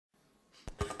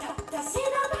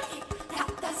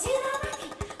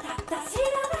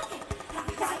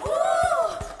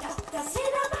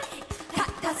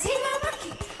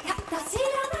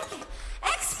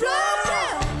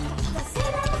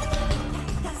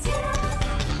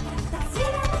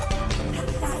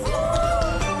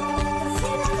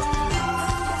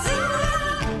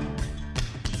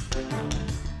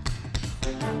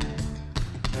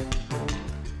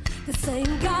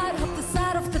Saying God help us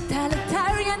out of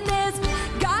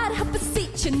totalitarianism. God help us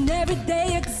each and every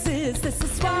day exist. This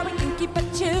is why we can keep our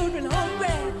children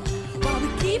hungry, why we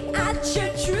keep our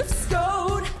church roofs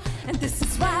gold. And this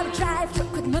is why we drive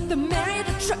truck with Mother Mary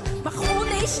the truck. My whole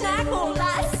nation, our whole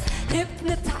life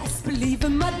hypnotized, believe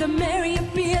in Mother Mary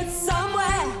appeared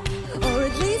somewhere, or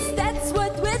at least that's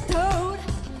what we're told.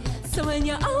 So when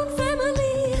your own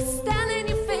family is telling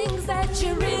you things that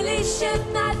you really should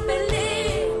not believe,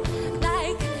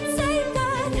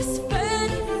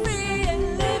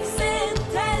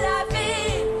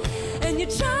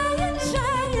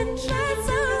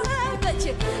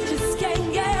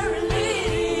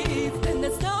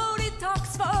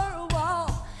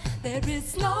 there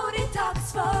is no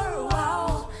detox for a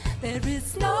while. There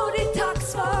is no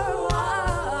detox for a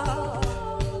while.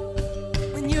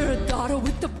 When you're a daughter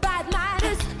with the bad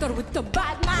manners, daughter with the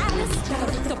bad manners, daughter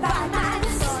with the bad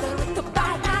manners, daughter with the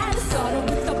bad manners, daughter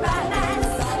with the bad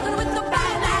manners, daughter with the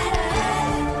bad manners.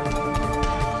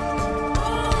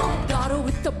 Daughter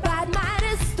with the bad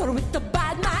manners, daughter with the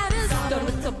bad manners, daughter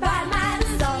with the bad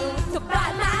manners, daughter with the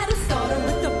bad manners, daughter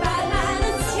with the bad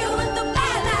manners, you with the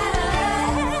bad manners.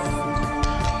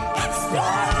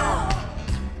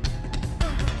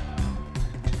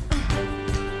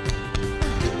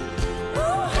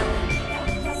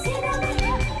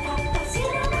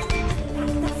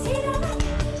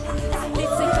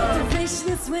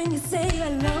 When you say a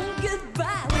long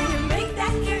goodbye, when you make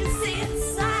that curtsy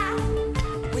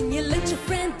inside, when you let your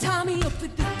friend Tommy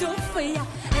open the door for you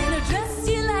and address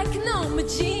you like Norma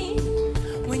Jean,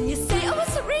 when you say, oh,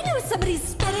 Serena, when somebody's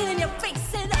spitting in your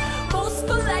face in the most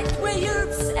polite way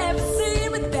Europe's ever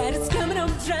seen, but that is coming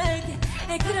home drunk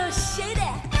and get all shady.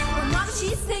 Well, mama,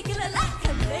 she's taking it like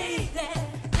a lady,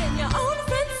 and your own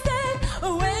friends stand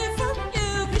away from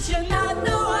you, 'cause you're not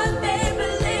the one they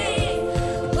believe.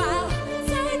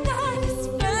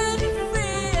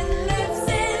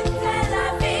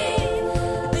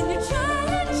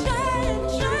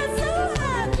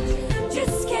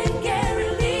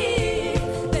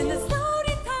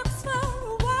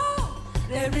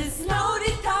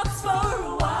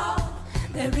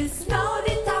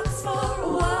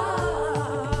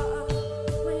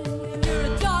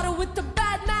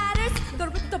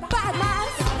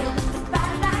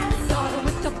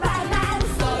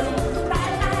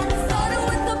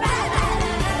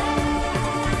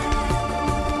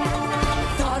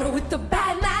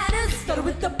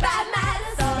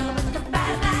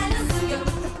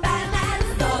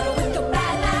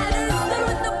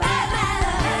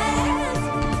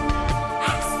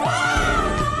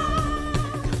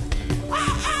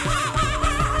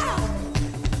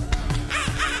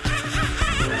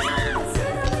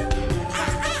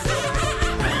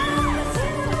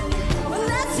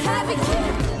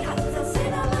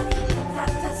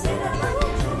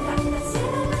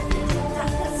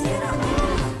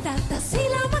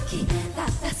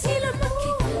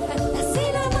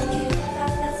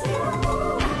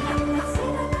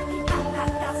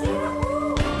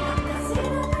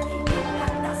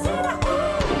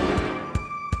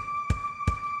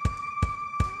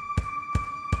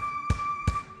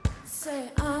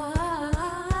 Say